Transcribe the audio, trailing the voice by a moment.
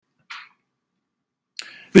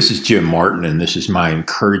This is Jim Martin, and this is my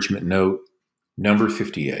encouragement note, number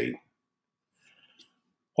 58.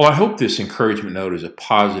 Well, I hope this encouragement note is a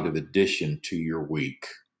positive addition to your week.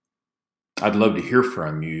 I'd love to hear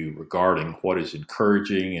from you regarding what is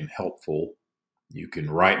encouraging and helpful. You can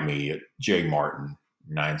write me at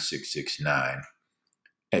jmartin9669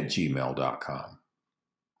 at gmail.com.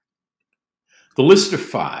 The list of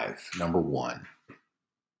 5, number 1.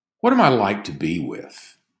 What am I like to be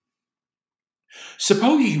with?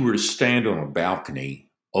 Suppose you were to stand on a balcony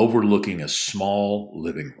overlooking a small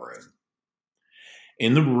living room.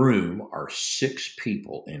 In the room are 6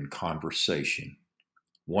 people in conversation.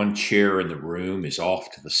 One chair in the room is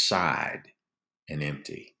off to the side and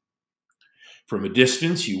empty. From a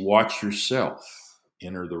distance, you watch yourself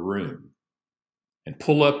enter the room and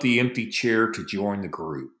pull up the empty chair to join the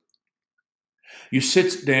group. You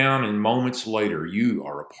sit down, and moments later, you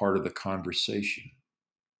are a part of the conversation.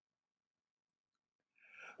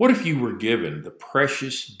 What if you were given the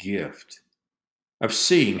precious gift of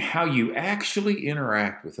seeing how you actually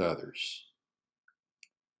interact with others?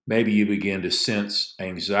 Maybe you begin to sense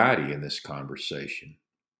anxiety in this conversation.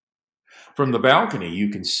 From the balcony, you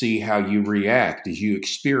can see how you react as you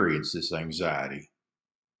experience this anxiety.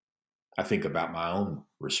 I think about my own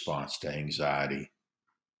response to anxiety.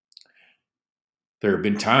 There have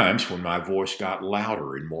been times when my voice got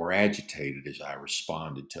louder and more agitated as I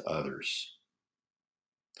responded to others.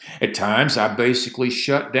 At times, I basically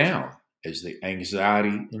shut down as the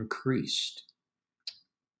anxiety increased.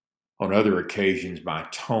 On other occasions, my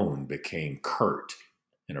tone became curt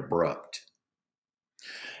and abrupt.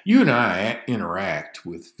 You and I interact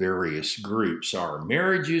with various groups, our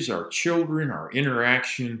marriages, our children, our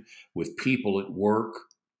interaction with people at work.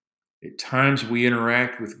 At times, we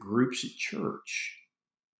interact with groups at church.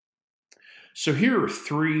 So here are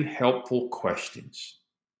 3 helpful questions.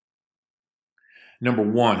 Number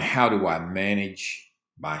 1, how do I manage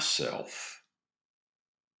myself?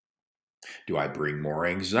 Do I bring more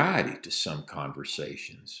anxiety to some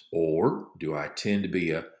conversations? Or do I tend to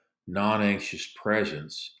be a non-anxious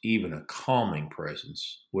presence, even a calming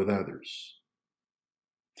presence with others?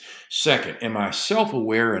 Second, am I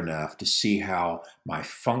self-aware enough to see how my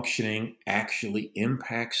functioning actually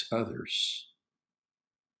impacts others?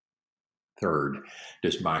 Third,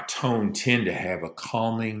 does my tone tend to have a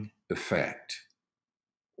calming effect?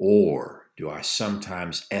 Or do I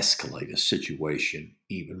sometimes escalate a situation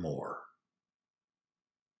even more?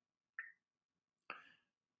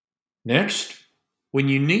 Next, when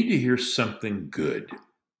you need to hear something good.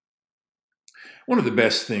 One of the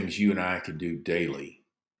best things you and I can do daily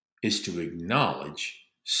is to acknowledge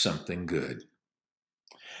something good.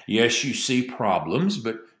 Yes, you see problems,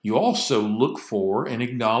 but you also look for and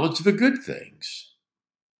acknowledge the good things.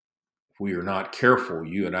 If we are not careful,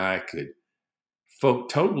 you and I could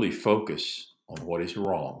totally focus on what is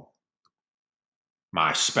wrong.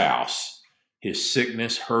 My spouse, his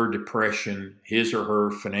sickness, her depression, his or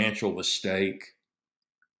her financial mistake.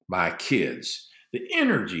 My kids, the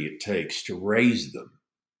energy it takes to raise them.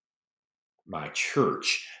 My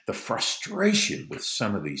church, the frustration with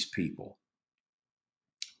some of these people.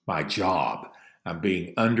 My job, I'm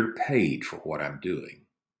being underpaid for what I'm doing.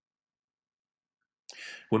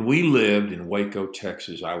 When we lived in Waco,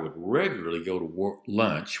 Texas, I would regularly go to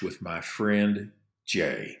lunch with my friend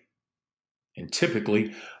Jay. And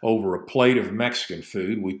typically, over a plate of Mexican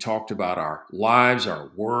food, we talked about our lives,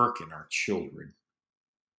 our work, and our children.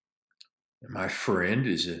 And my friend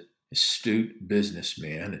is an astute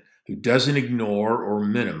businessman who doesn't ignore or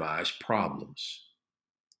minimize problems.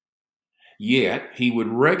 Yet, he would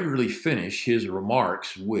regularly finish his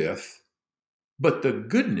remarks with, "But the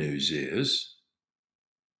good news is,"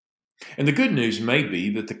 and the good news may be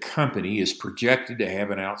that the company is projected to have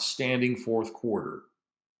an outstanding fourth quarter.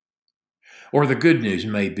 Or the good news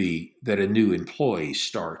may be that a new employee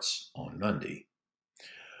starts on Monday.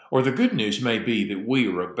 Or the good news may be that we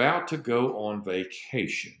are about to go on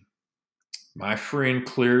vacation. My friend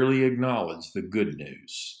clearly acknowledged the good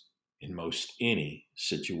news in most any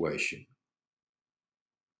situation.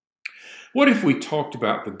 What if we talked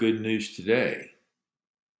about the good news today?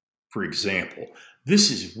 For example, this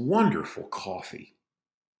is wonderful coffee.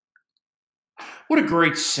 What a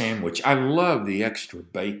great sandwich. I love the extra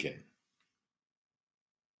bacon.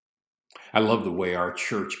 I love the way our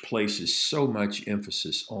church places so much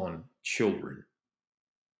emphasis on children.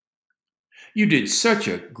 You did such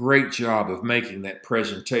a great job of making that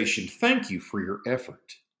presentation. Thank you for your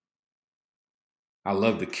effort. I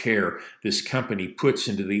love the care this company puts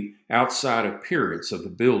into the outside appearance of the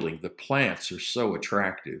building. The plants are so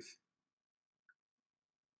attractive.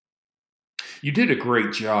 You did a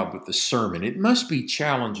great job with the sermon. It must be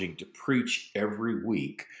challenging to preach every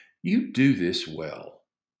week. You do this well.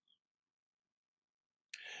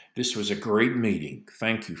 This was a great meeting.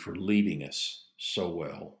 Thank you for leading us so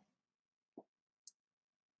well.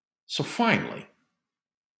 So finally,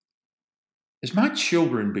 as my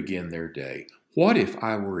children begin their day, what if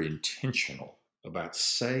I were intentional about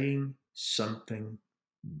saying something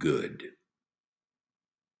good?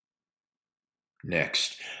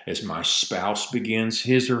 Next, as my spouse begins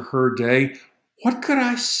his or her day, what could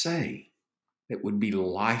I say that would be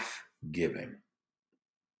life-giving?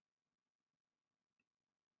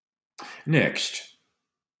 Next,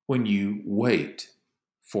 when you wait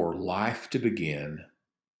for life to begin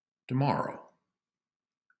tomorrow.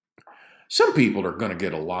 Some people are going to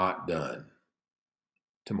get a lot done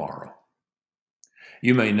tomorrow.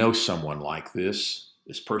 You may know someone like this.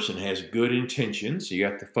 This person has good intentions,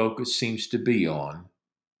 yet the focus seems to be on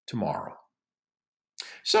tomorrow.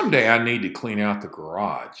 Someday I need to clean out the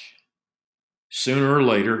garage. Sooner or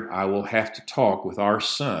later, I will have to talk with our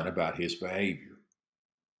son about his behavior.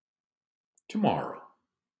 Tomorrow,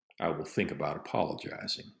 I will think about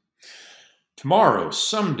apologizing. Tomorrow,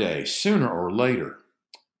 someday, sooner or later,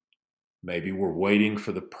 maybe we're waiting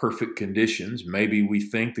for the perfect conditions. Maybe we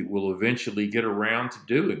think that we'll eventually get around to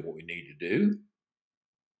doing what we need to do.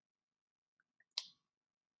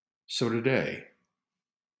 So today,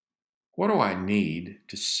 what do I need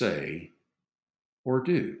to say or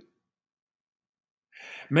do?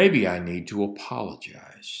 Maybe I need to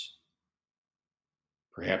apologize.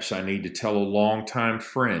 Perhaps I need to tell a longtime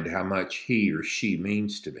friend how much he or she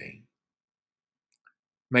means to me.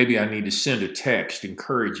 Maybe I need to send a text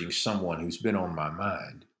encouraging someone who's been on my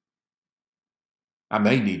mind. I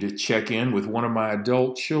may need to check in with one of my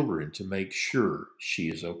adult children to make sure she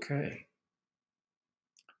is okay.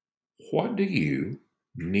 What do you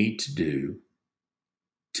need to do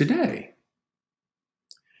today?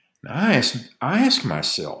 Now, I ask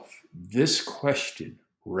myself this question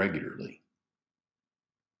regularly.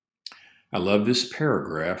 I love this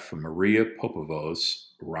paragraph from Maria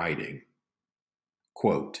Popova's writing.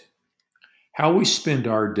 Quote, how we spend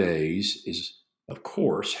our days is, of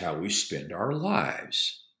course, how we spend our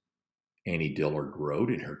lives. Annie Dillard wrote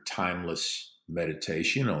in her timeless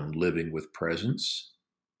meditation on living with presence.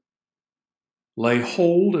 Lay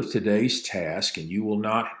hold of today's task and you will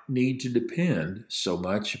not need to depend so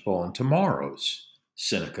much upon tomorrow's,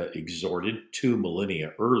 Seneca exhorted 2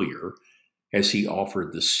 millennia earlier as he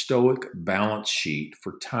offered the Stoic balance sheet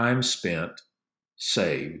for time spent,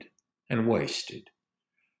 saved, and wasted,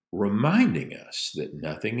 reminding us that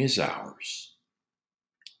nothing is ours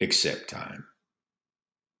except time.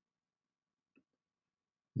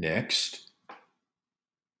 Next,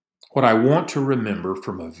 what I want to remember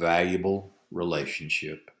from a valuable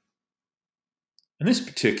relationship. And this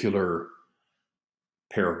particular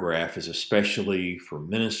paragraph is especially for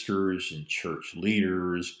ministers and church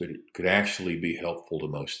leaders, but it could actually be helpful to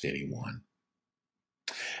most anyone.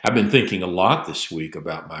 I've been thinking a lot this week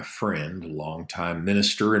about my friend, longtime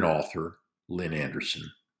minister and author, Lynn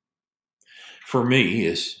Anderson. For me,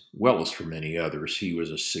 as well as for many others, he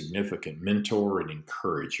was a significant mentor and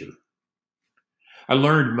encourager. I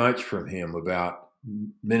learned much from him about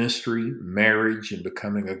ministry, marriage, and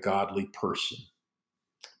becoming a godly person.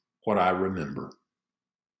 What I remember.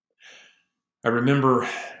 I remember,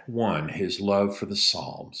 one, his love for the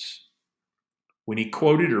Psalms. When he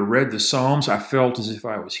quoted or read the Psalms, I felt as if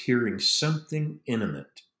I was hearing something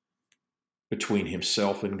intimate between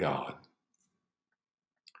himself and God.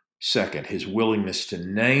 Second, his willingness to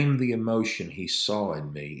name the emotion he saw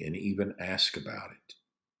in me and even ask about it.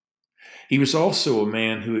 He was also a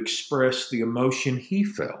man who expressed the emotion he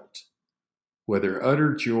felt, whether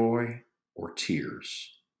utter joy or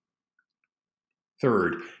tears.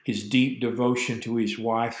 Third, his deep devotion to his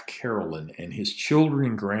wife, Carolyn, and his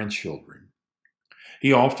children and grandchildren.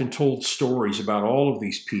 He often told stories about all of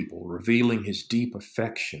these people, revealing his deep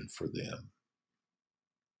affection for them.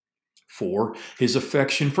 4, his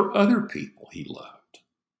affection for other people he loved.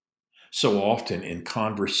 So often in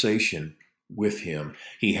conversation with him,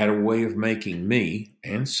 he had a way of making me,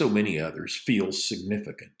 and so many others, feel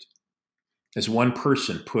significant. As one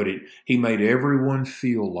person put it, he made everyone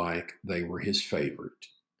feel like they were his favorite.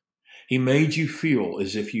 He made you feel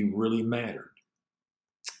as if you really mattered.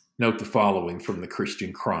 Note the following from the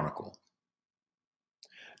Christian Chronicle.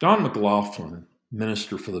 Don McLaughlin,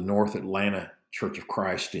 minister for the North Atlanta Church of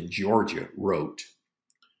Christ in Georgia, wrote,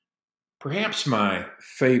 perhaps my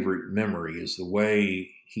favorite memory is the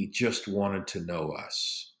way he just wanted to know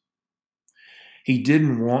us. He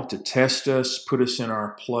didn't want to test us, put us in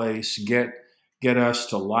our place, get get us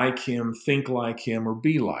to like him, think like him, or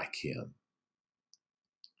be like him.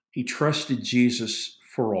 He trusted Jesus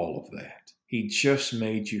for all of that. He just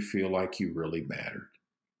made you feel like you really mattered.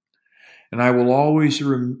 And I will always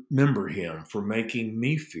remember him for making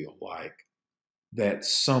me feel like that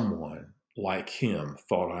someone like him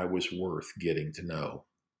thought I was worth getting to know.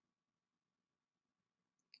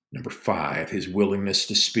 Number 5, his willingness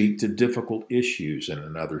to speak to difficult issues in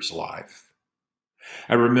another's life.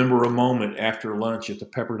 I remember a moment after lunch at the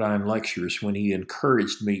Pepperdine Lectures when he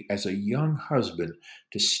encouraged me as a young husband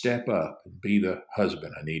to step up and be the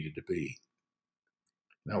husband I needed to be.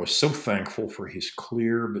 And I was so thankful for his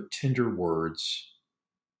clear but tender words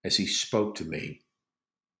as he spoke to me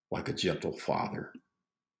like a gentle father.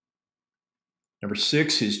 Number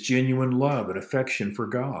 6, his genuine love and affection for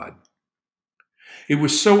God. It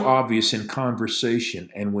was so obvious in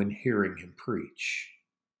conversation and when hearing him preach.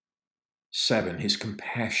 7, his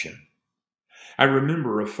compassion. I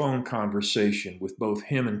remember a phone conversation with both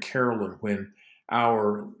him and Carolyn when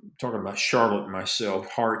talking about Charlotte and myself,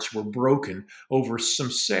 hearts were broken over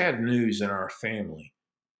some sad news in our family.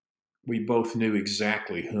 We both knew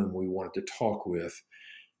exactly whom we wanted to talk with.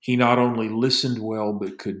 He not only listened well,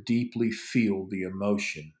 but could deeply feel the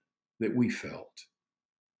emotion that we felt.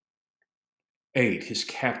 8, his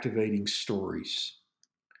captivating stories.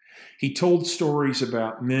 He told stories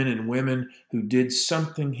about men and women who did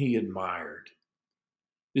something he admired.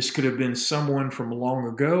 This could have been someone from long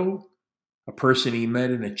ago, a person he met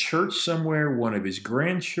in a church somewhere, one of his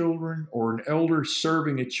grandchildren, or an elder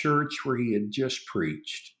serving a church where he had just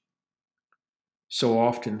preached. So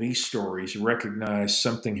often these stories recognize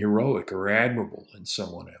something heroic or admirable in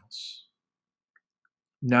someone else.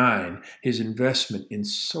 9, his investment in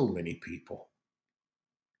so many people.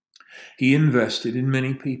 He invested in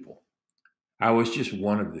many people. I was just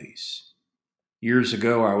one of these. Years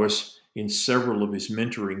ago, I was in several of his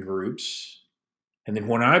mentoring groups. And then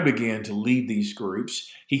when I began to lead these groups,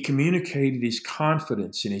 he communicated his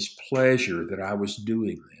confidence and his pleasure that I was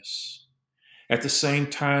doing this. At the same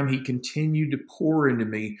time, he continued to pour into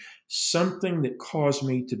me something that caused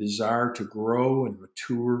me to desire to grow and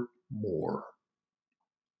mature more.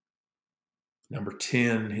 Number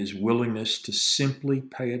 10, his willingness to simply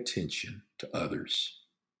pay attention to others.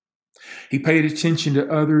 He paid attention to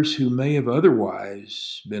others who may have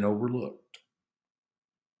otherwise been overlooked.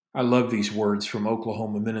 I love these words from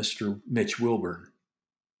Oklahoma minister Mitch Wilburn.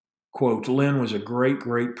 Quote, Lynn was a great,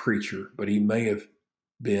 great preacher, but he may have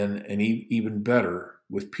been even better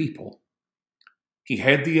with people. He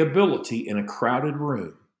had the ability in a crowded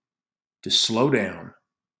room to slow down,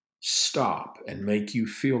 stop, and make you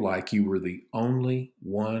feel like you were the only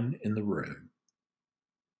one in the room,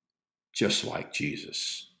 just like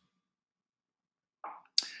Jesus.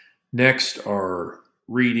 Next are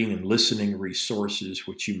reading and listening resources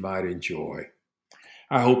which you might enjoy.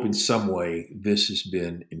 I hope in some way this has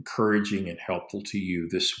been encouraging and helpful to you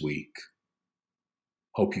this week.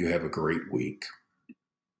 Hope you have a great week.